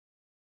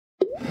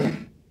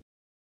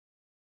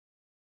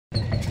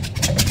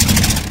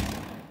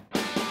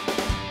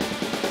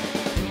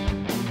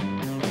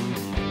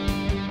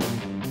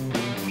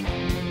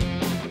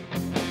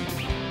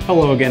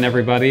Hello again,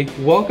 everybody.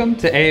 Welcome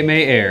to AMA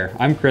Air.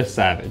 I'm Chris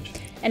Savage.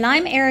 And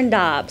I'm Erin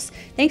Dobbs.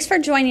 Thanks for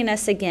joining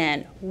us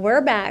again.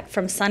 We're back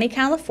from sunny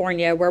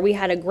California, where we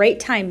had a great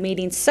time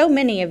meeting so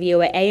many of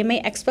you at AMA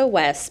Expo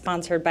West,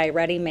 sponsored by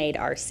Ready Made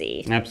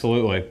RC.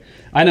 Absolutely.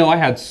 I know I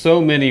had so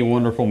many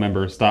wonderful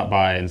members stop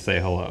by and say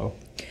hello.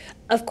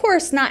 Of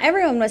course, not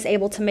everyone was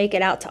able to make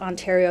it out to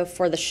Ontario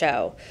for the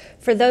show.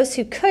 For those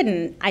who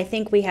couldn't, I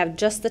think we have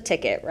just the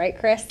ticket, right,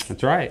 Chris?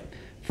 That's right.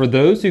 For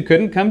those who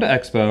couldn't come to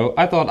Expo,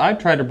 I thought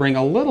I'd try to bring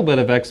a little bit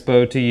of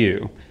Expo to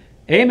you.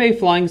 AMA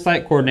Flying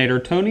Site Coordinator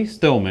Tony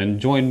Stillman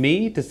joined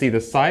me to see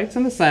the sights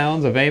and the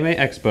sounds of AMA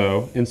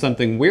Expo in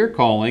something we're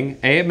calling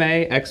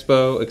AMA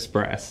Expo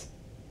Express.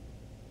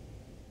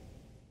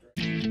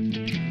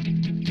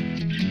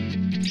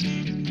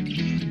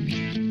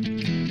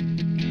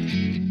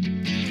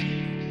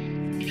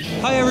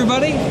 Hi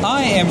everybody,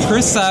 I am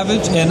Chris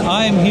Savage and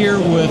I am here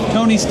with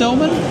Tony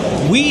Stillman.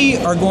 We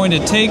are going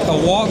to take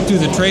a walk through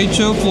the trade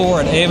show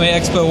floor at AMA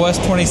Expo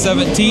West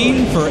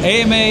 2017 for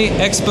AMA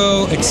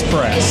Expo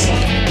Express.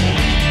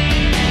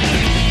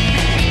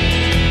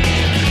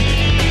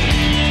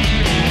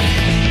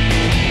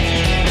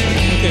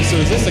 Okay, so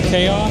is this a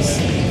Chaos?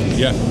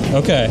 Yeah.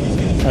 Okay,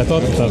 I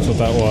thought that's what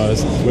that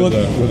was. With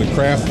a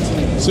Craft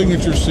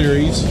Signature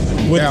Series,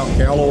 with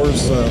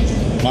Calor's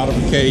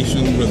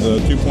modification with the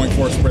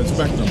 2.4 spread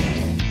spectrum.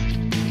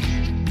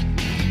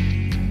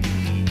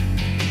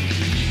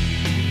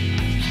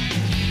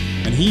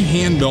 And he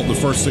hand-built the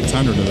first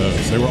 600 of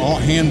those. They were all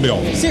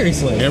hand-built.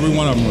 Seriously? Every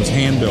one of them was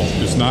hand-built.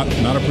 It's not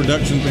a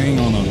production thing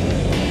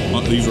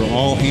these were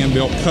all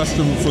hand-built,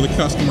 custom for the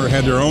customer,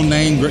 had their own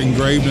name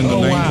engraved in the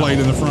nameplate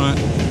in the front.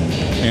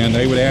 And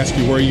they would ask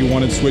you where you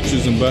wanted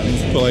switches and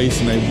buttons placed,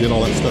 and they did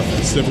all that stuff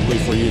specifically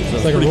for you. So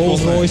it's like a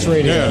Rolls-Royce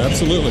radio. Yeah,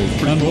 absolutely.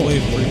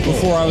 Unbelievable. Cool.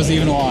 Before I was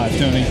even alive,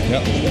 Tony.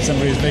 Yep.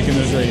 Somebody was making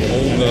those radios.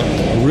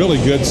 A really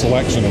good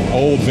selection of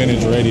old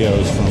vintage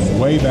radios from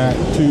way back,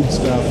 tube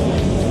stuff.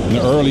 In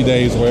the early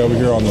days, way over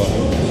here on the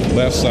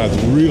left side,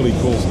 really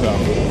cool stuff.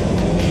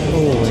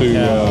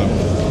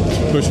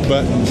 To push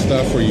button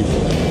stuff where you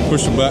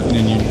push a button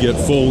and you get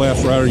full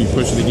left, right, or you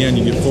push it again,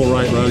 you get full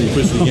right, right, or you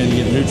push it again,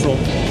 you get neutral.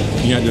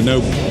 You had to know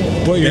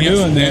what you're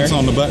doing there. Dance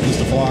on the buttons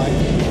to fly.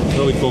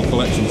 Really cool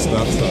collection of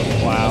stuff.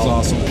 Wow. That's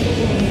awesome.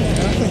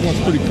 And I think what's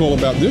pretty cool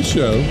about this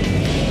show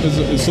is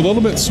it's a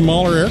little bit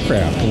smaller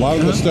aircraft. A lot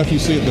of the stuff you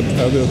see at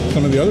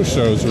some of the other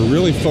shows are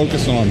really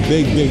focused on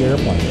big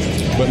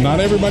airplanes. But not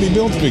everybody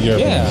builds big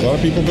airplanes. A lot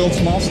of people build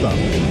small stuff.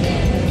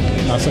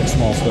 I say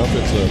small stuff.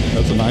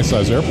 That's a nice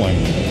size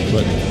airplane.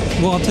 But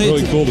well, I'll tell you,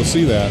 really cool to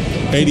see that.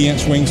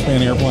 80-inch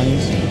wingspan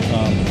airplanes.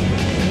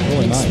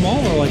 Really nice.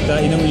 Smaller like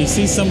that, you know, when you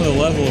see some of the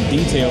level of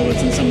detail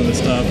that's in some of the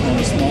stuff on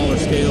a smaller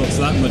scale, it's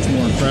that much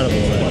more incredible.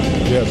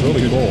 Yeah, it's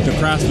really cool. The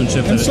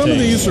craftsmanship and that some it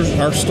takes. of these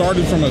are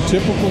started from a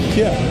typical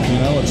kit. You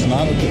know, it's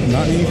not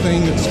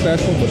anything that's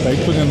special, but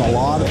they put in a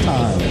lot of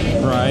time.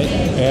 Right.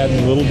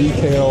 Adding little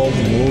details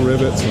and little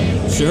rivets.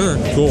 And sure.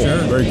 Cool.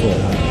 Sure. Very cool.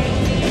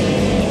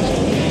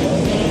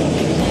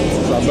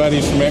 Our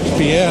buddies from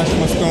XPS,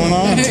 what's going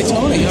on? Hey,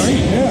 Tony, how are you?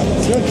 Yeah,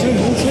 good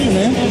to see you,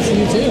 man. Good to see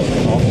you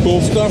too. All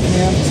cool stuff,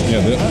 man. Yeah,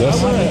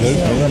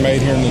 they're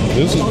made here.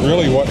 This is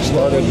really what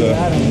started the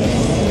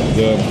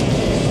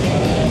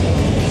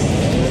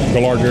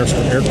large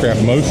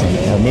aircraft motion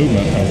or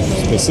movement of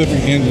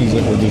specific engines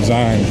that were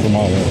designed for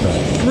model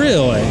aircraft.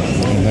 Really?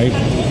 And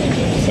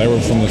they were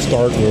from the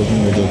start with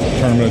the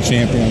Tournament of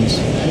Champions.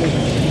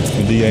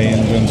 The DA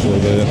engines were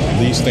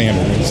the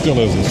standard. It still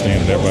is the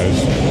standard.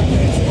 Everybody's.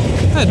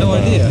 I had no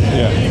idea.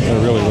 Yeah,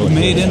 they're really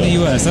made cool in the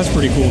U.S. That's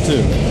pretty cool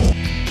too.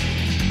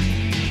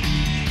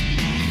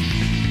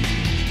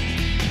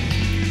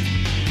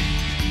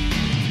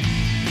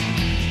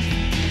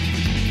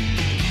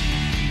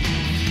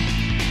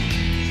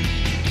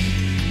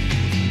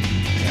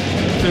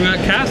 So we got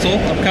Castle.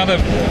 I'm kind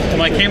of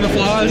my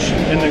camouflage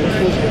in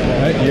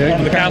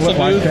the Castle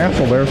booth.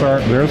 Castle. There's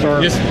our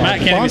Matt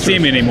can't even see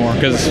me anymore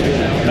because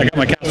I got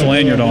my Castle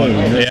lanyard on.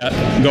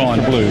 Yeah, gone.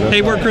 Blue.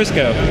 Hey, where'd Chris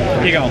go?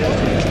 He gone.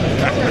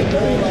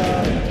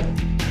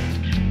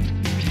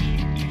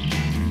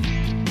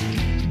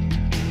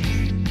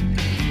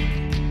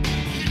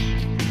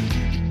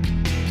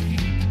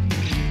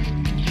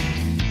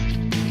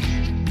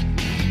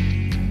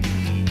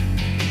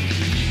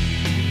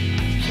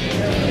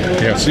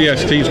 Yeah,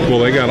 CST's cool.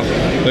 They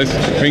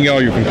can get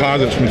all your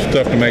composites and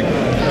stuff to make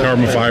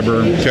carbon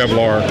fiber,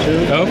 Kevlar,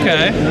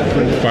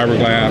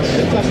 fiberglass,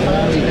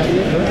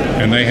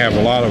 and they have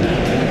a lot of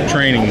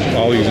training.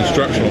 All these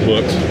instructional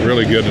books,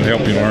 really good at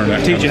helping you learn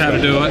that. Teach you how to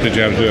do it. Teach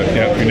you how to do it.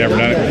 Yeah, if you've never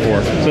done it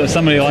before. So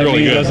somebody like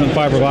me who doesn't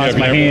fiberglass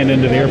my hand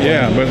into the airplane.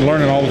 Yeah, but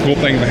learning all the cool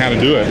things and how to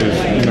do it is,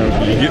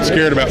 you get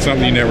scared about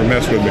something you never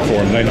messed with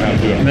before, and they know how to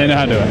do it. They know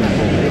how to do it.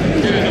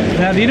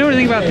 Now, do you know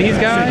anything about these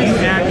guys?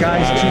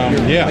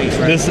 Yeah.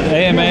 This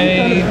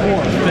AMA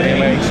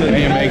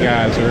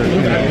guys are,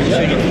 you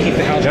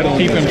got to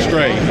keep them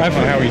straight. I don't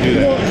know how we do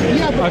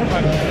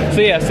that.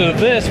 So yeah, so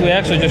this, we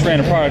actually just ran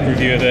a product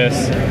review of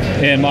this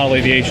in Model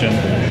Aviation.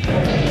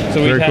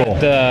 So we've had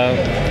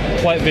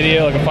flight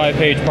video, like a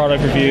 5-page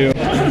product review.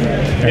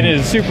 It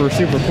is super,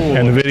 super cool.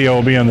 And the video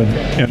will be in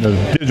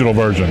the digital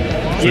version. So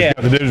if you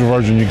got the digital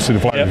version, you can see the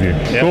flight review.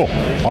 Yep. Cool.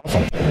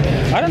 Awesome.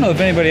 I don't know if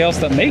anybody else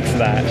that makes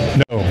that.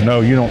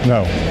 No, you don't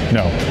know.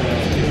 No.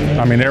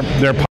 I mean,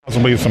 there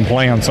possibly is some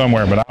plan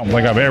somewhere, but I don't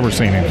think I've ever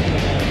seen it.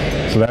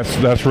 So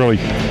that's really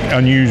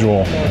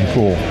unusual and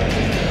cool.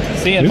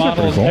 Seeing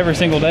models cool. Every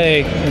single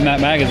day in that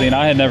magazine,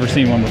 I had never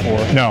seen one before.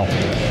 No,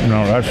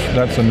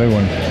 that's a new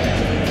one.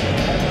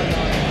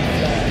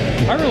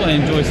 I really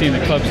enjoy seeing the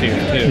clubs here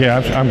too.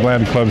 Yeah, I'm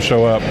glad the clubs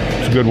show up.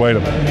 It's a good way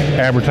to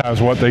advertise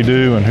what they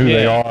do and who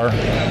they are.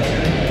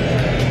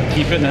 Can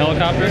you fit in the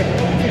helicopter?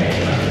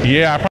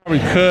 Yeah, I probably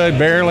could,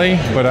 barely,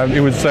 but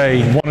it would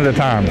say one at a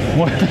time.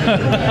 One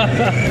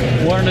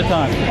at a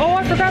time. Oh,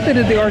 I forgot they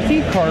did the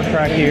RT car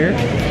track here.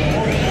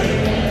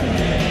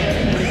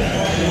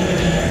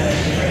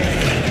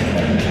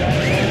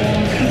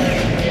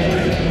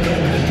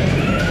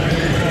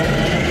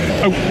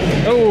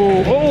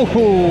 Oh.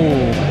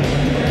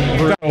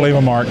 That'll leave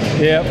a mark.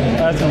 Yep,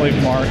 that's going to leave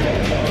a mark.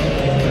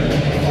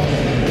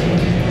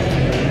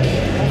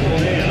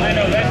 I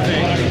know that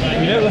thing.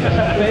 You know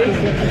that thing?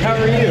 How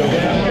are you?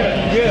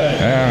 Good.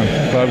 Yeah,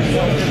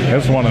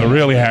 that's one of the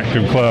really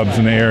active clubs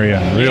in the area.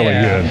 Really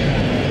good.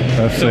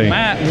 Let's see.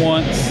 Matt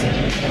wants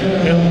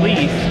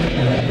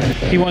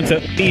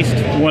at least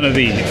one of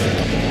these.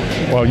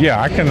 Well,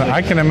 yeah, I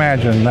can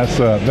imagine that's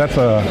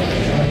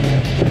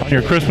on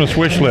your Christmas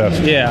wish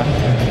list. Yeah.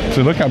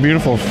 So look how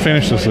beautiful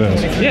finish this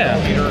is. Yeah.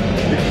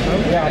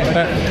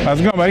 How's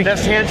it going, buddy?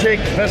 Best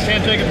handshake of the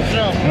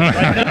show.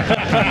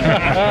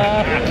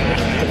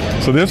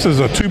 So this is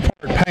a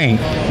 2-part paint.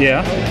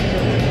 Yeah.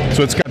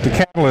 So it's got the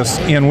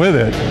catalyst in with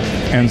it,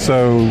 and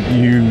so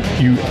you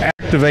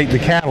activate the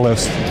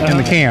catalyst in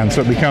the can, so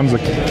it becomes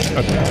like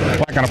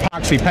an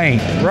epoxy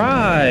paint.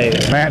 Right.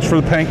 Match for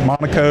the pink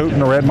monocoat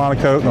and the red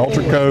monocoat and the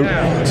ultra coat.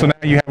 So now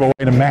you have a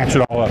way to match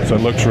it all up, so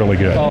it looks really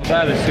good. Oh,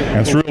 that is super. And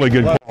it's really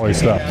good quality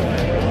stuff.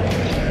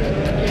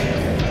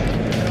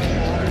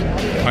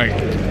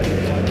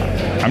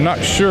 I'm not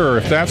sure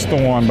if that's the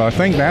one, but I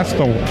think that's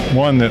the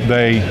one that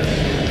they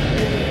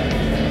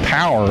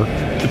power.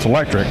 It's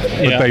electric,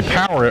 but they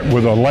power it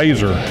with a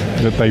laser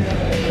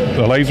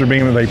the laser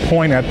beam that they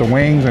point at the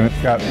wings, and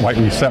it's got like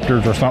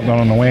receptors or something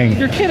on the wing.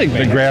 You're kidding me.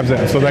 That grabs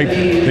it, so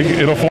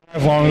it'll fly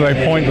as long as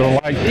they point the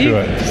light to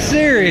it.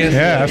 Seriously?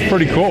 Yeah, that's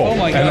pretty cool. Oh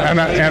my God.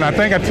 And I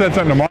think I said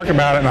something to Mark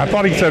about it, and I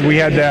thought he said we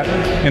had that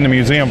in the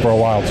museum for a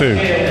while too.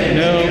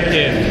 No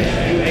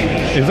kidding.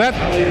 Is that,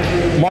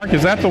 Mark,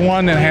 is that the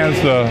one that has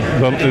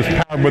is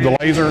powered with the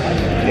laser?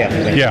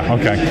 Yeah. Yeah,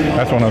 okay.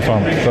 That's what I was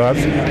talking about.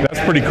 So that's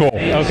pretty cool.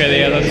 Okay,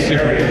 yeah, that's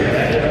super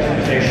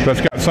cool. So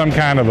it's got some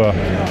kind of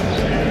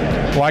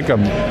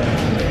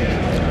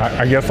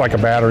I guess like a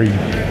battery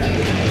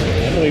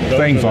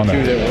things on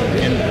it.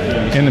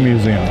 In the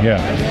museum, yeah.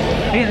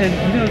 And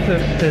you know,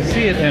 to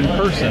see it in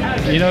person,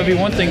 you know, it'd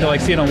be one thing to like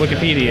see it on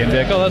Wikipedia and be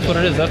like, oh, that's what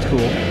it is, that's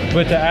cool.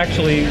 But to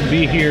actually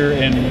be here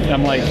and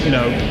I'm like, you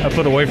know, a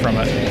foot away from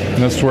it.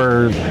 And that's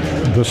where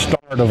the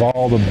start of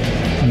all the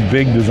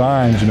big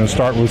designs, you know,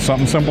 start with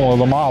something simple as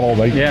a model.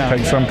 They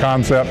take some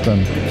concept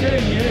and,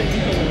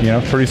 you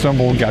know, pretty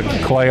simple. Got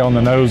clay on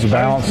the nose to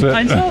balance it.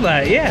 I saw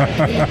that, yeah.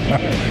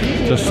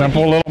 Just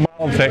simple little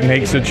model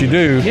techniques that you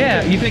do.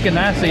 Yeah, you think of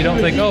NASA, you don't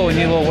think, oh, we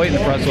need a little weight in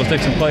the front, so let's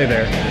stick some clay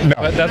there. No,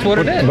 but that's what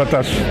it is. But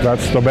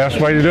that's the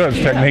best way to do it. It's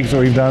techniques that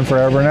we've done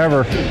forever and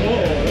ever.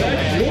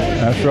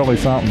 That's really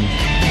something.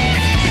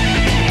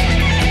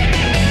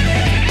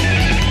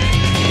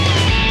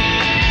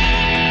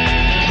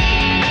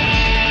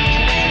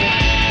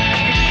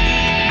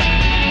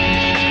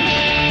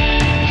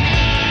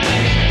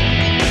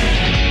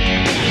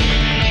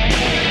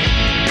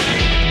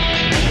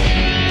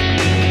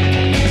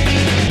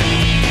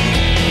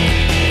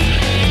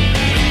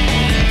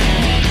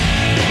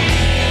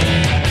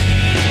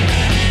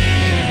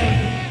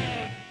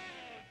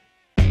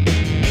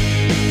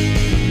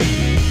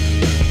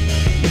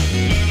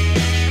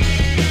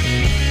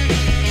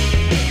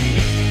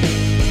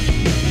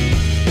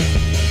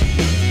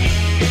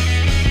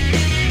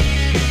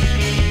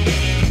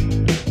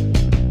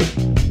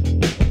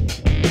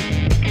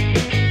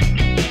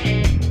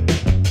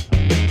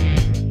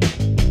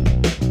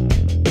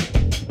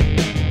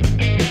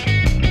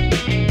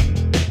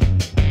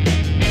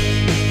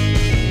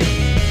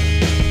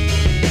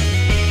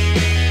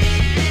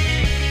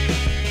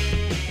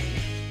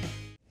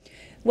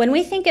 When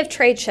we think of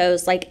trade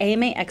shows like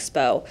AMA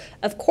Expo,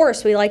 of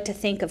course we like to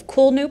think of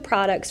cool new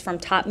products from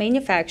top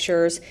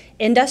manufacturers,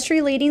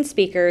 industry-leading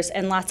speakers,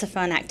 and lots of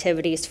fun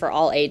activities for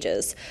all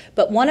ages.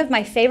 But one of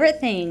my favorite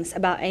things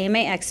about AMA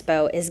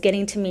Expo is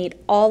getting to meet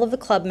all of the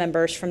club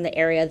members from the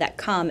area that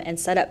come and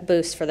set up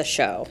booths for the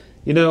show.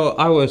 You know,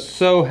 I was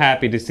so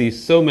happy to see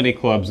so many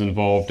clubs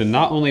involved in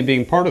not only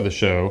being part of the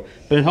show,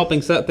 but in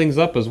helping set things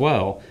up as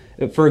well.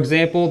 For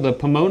example, the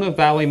Pomona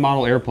Valley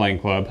Model Airplane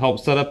Club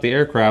helped set up the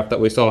aircraft that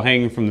we saw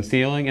hanging from the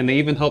ceiling, and they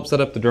even helped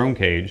set up the drone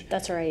cage.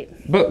 That's right.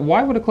 But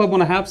why would a club want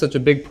to have such a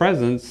big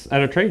presence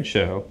at a trade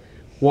show?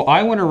 Well,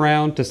 I went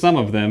around to some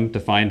of them to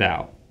find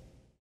out.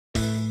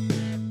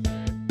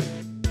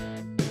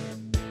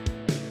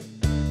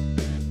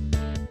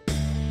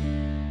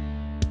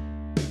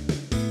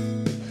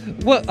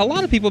 What a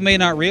lot of people may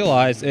not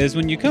realize is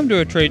when you come to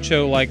a trade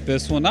show like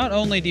this one, not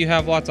only do you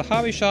have lots of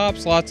hobby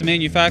shops, lots of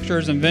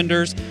manufacturers and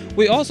vendors,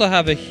 we also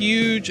have a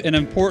huge and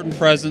important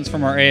presence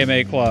from our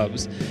AMA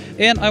clubs.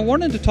 And I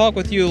wanted to talk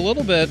with you a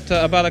little bit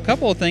about a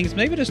couple of things,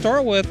 maybe to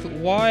start with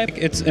why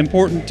it's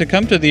important to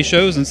come to these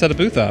shows and set a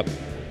booth up.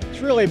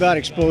 It's really about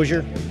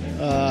exposure.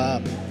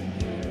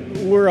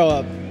 We're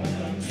a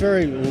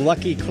very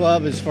lucky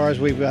club as far as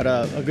we've got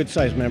a good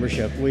sized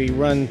membership. We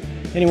run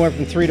anywhere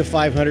from 300 to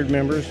 500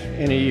 members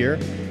in a year.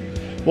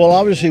 Well,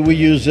 obviously we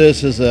use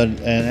this as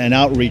an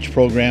outreach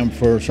program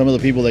for some of the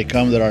people that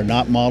come that are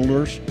not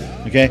modelers,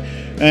 okay?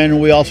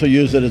 And we also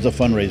use it as a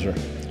fundraiser,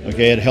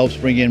 okay? It helps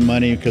bring in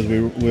money because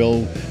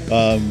we'll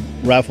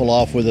raffle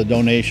off with a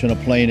donation, a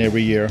plane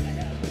every year.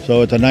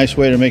 So it's a nice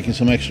way to making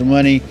some extra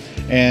money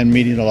and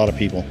meeting a lot of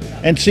people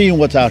and seeing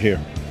what's out here.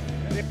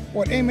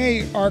 What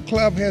AMA, our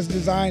club, has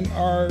designed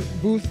our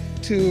booth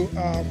to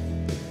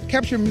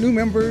capture new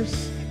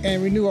members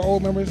and renew our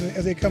old members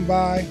as they come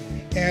by,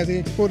 as they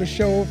explore the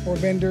show for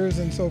vendors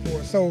and so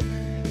forth. So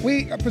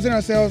we present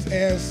ourselves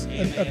as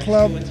a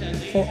club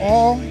for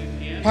all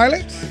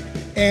pilots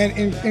and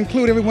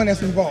include everyone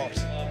that's involved.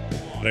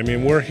 I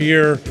mean, we're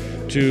here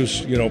to,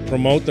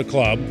 promote the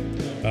club,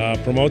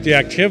 promote the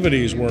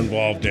activities we're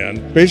involved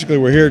in. Basically,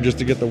 we're here just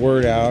to get the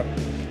word out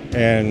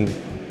and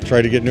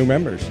try to get new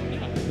members,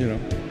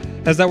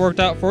 Has that worked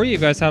out for you? You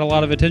guys had a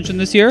lot of attention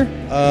this year?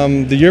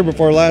 The year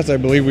before last, I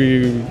believe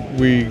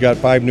we got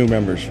 5 new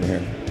members from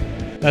here.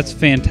 That's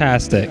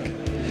fantastic.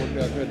 Worked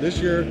out good. This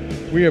year,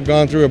 we have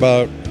gone through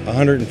about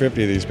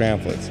 150 of these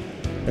pamphlets.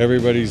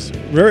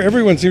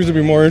 Everyone seems to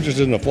be more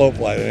interested in the float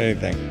fly than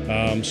anything.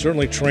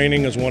 Certainly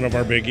training is one of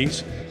our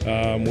biggies.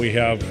 We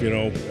have,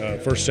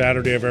 first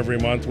Saturday of every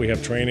month, we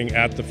have training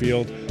at the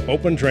field,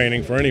 open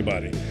training for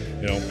anybody.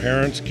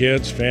 Parents,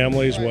 kids,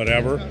 families,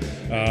 whatever.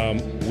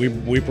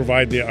 We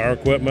provide our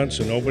equipment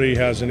so nobody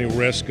has any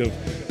risk of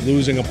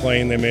losing a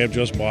plane they may have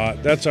just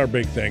bought. That's our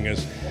big thing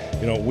is,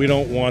 we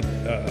don't want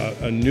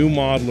a new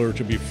modeler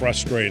to be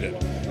frustrated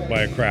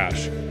by a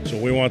crash. So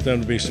we want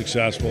them to be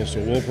successful. So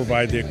we'll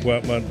provide the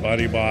equipment,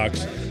 buddy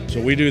box. So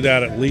we do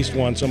that at least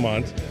once a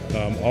month,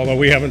 although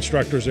we have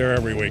instructors there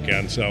every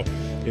weekend. So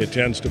it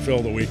tends to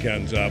fill the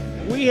weekends up.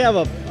 We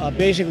have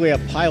basically a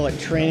pilot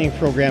training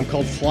program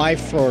called Fly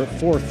for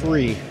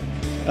Free.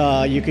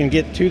 You can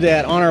get to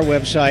that on our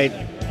website,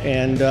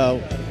 and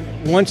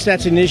once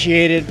that's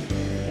initiated,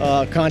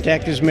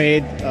 contact is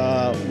made.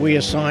 We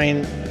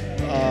assign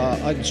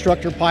an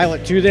instructor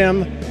pilot to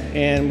them,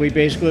 and we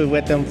basically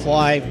let them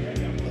fly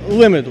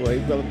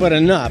limitedly, but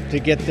enough to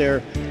get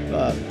there,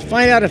 to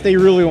find out if they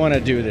really want to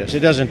do this.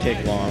 It doesn't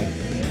take long,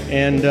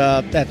 and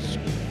that's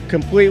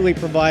completely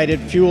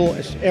provided, fuel,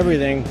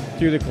 everything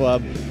through the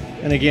club.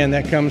 And again,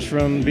 that comes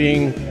from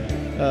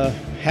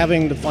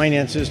having the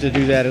finances to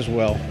do that as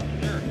well.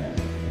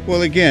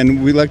 Well,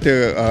 again, we like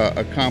to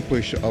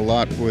accomplish a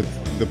lot with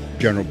the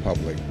general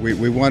public.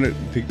 We wanted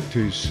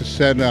to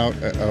set out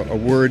a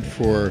word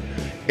for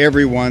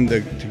everyone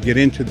to get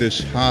into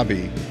this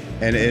hobby.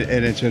 And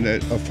it's an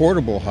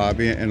affordable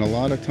hobby, and a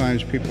lot of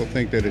times people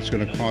think that it's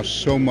going to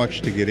cost so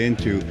much to get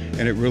into,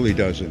 and it really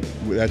doesn't.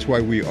 That's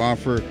why we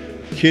offer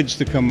kids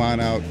to come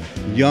on out,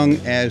 young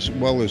as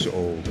well as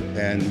old,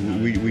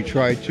 and we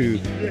try to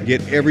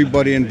get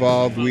everybody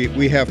involved.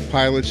 We have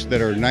pilots that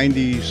are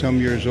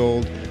 90-some years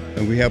old,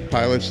 and we have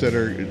pilots that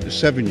are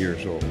 7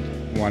 years old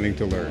wanting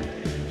to learn.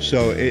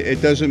 So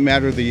it doesn't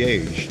matter the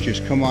age.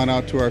 Just come on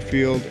out to our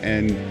field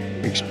and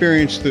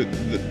experience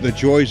the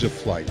joys of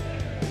flight.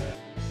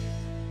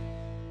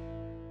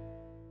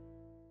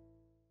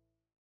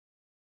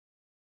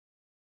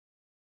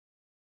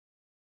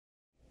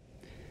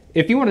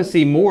 If you want to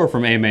see more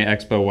from AMA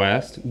Expo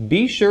West,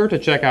 be sure to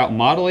check out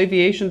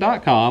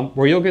modelaviation.com,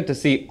 where you'll get to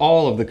see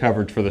all of the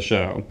coverage for the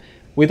show.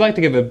 We'd like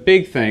to give a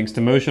big thanks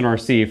to Motion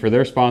RC for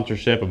their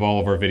sponsorship of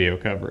all of our video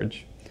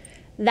coverage.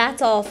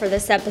 That's all for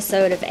this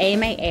episode of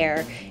AMA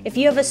Air. If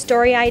you have a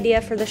story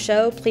idea for the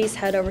show, please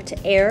head over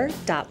to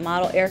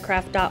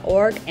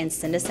air.modelaircraft.org and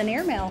send us an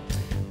airmail.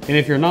 And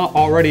if you're not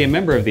already a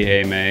member of the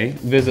AMA,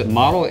 visit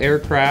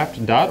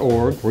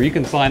modelaircraft.org, where you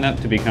can sign up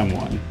to become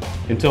one.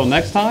 Until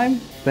next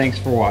time, thanks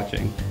for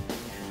watching.